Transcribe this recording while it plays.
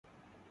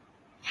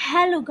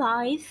Hello,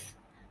 guys.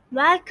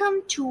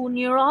 Welcome to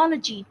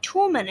Neurology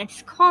 2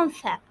 Minutes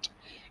Concept.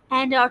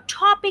 And our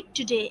topic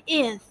today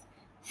is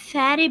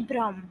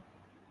cerebrum.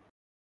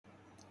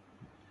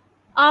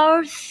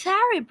 Our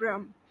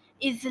cerebrum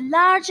is the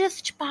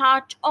largest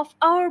part of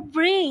our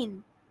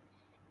brain,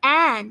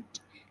 and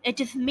it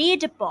is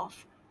made up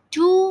of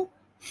two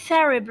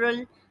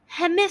cerebral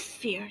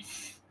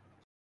hemispheres.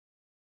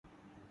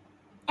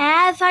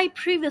 As I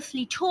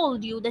previously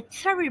told you that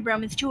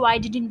cerebrum is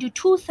divided into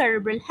two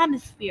cerebral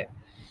hemispheres.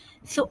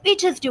 So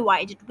it is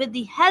divided with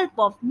the help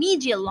of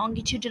medial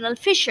longitudinal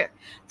fissure.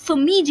 So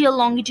medial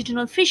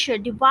longitudinal fissure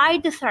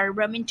divide the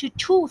cerebrum into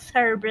two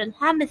cerebral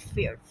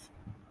hemispheres.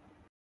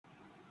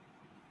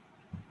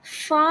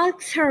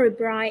 Falx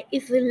cerebri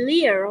is a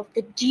layer of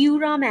the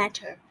dura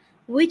mater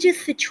which is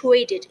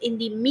situated in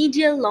the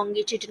medial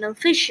longitudinal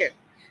fissure.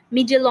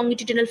 Medial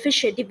longitudinal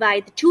fissure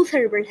divide the two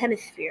cerebral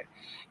hemispheres,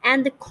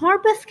 and the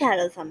corpus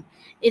callosum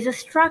is a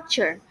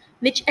structure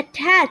which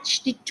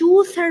attach the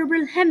two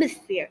cerebral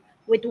hemispheres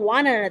with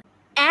one another.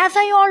 As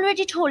I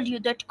already told you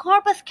that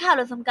corpus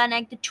callosum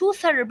connect the two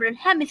cerebral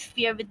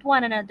hemispheres with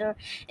one another.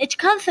 It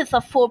consists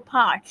of four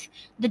parts: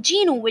 the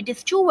genu, which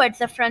is towards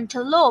the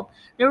frontal lobe,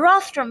 the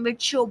rostrum,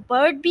 which show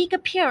bird beak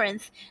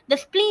appearance, the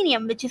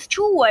splenium, which is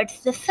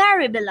towards the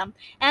cerebellum,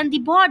 and the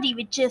body,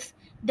 which is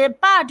the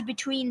part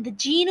between the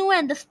genu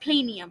and the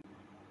splenium.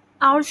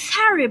 Our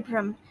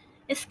cerebrum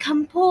is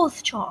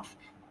composed of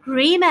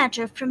gray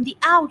matter from the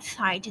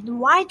outside and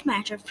white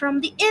matter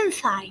from the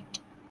inside.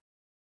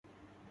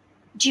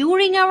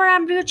 During our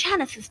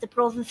embryogenesis, the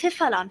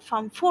prosencephalon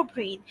formed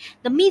forebrain,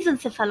 the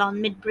mesencephalon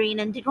midbrain,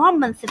 and the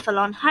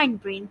rhombencephalon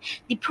hindbrain.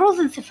 The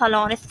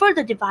prosencephalon is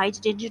further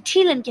divided into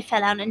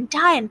telencephalon and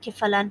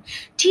diencephalon.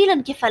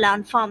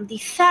 Telencephalon form the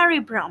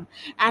cerebrum,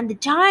 and the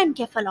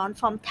diencephalon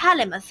form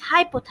thalamus,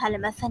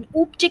 hypothalamus, and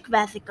optic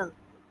vesicle.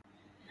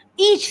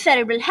 Each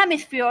cerebral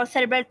hemisphere or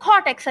cerebral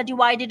cortex are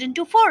divided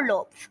into four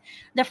lobes: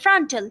 the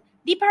frontal,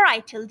 the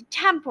parietal, the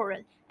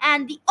temporal,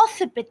 and the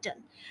occipital.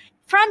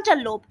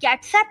 Frontal lobe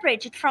gets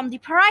separated from the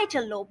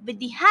parietal lobe with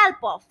the help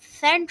of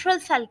central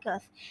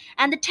sulcus,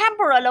 and the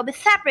temporal lobe is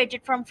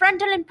separated from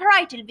frontal and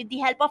parietal with the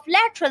help of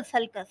lateral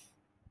sulcus.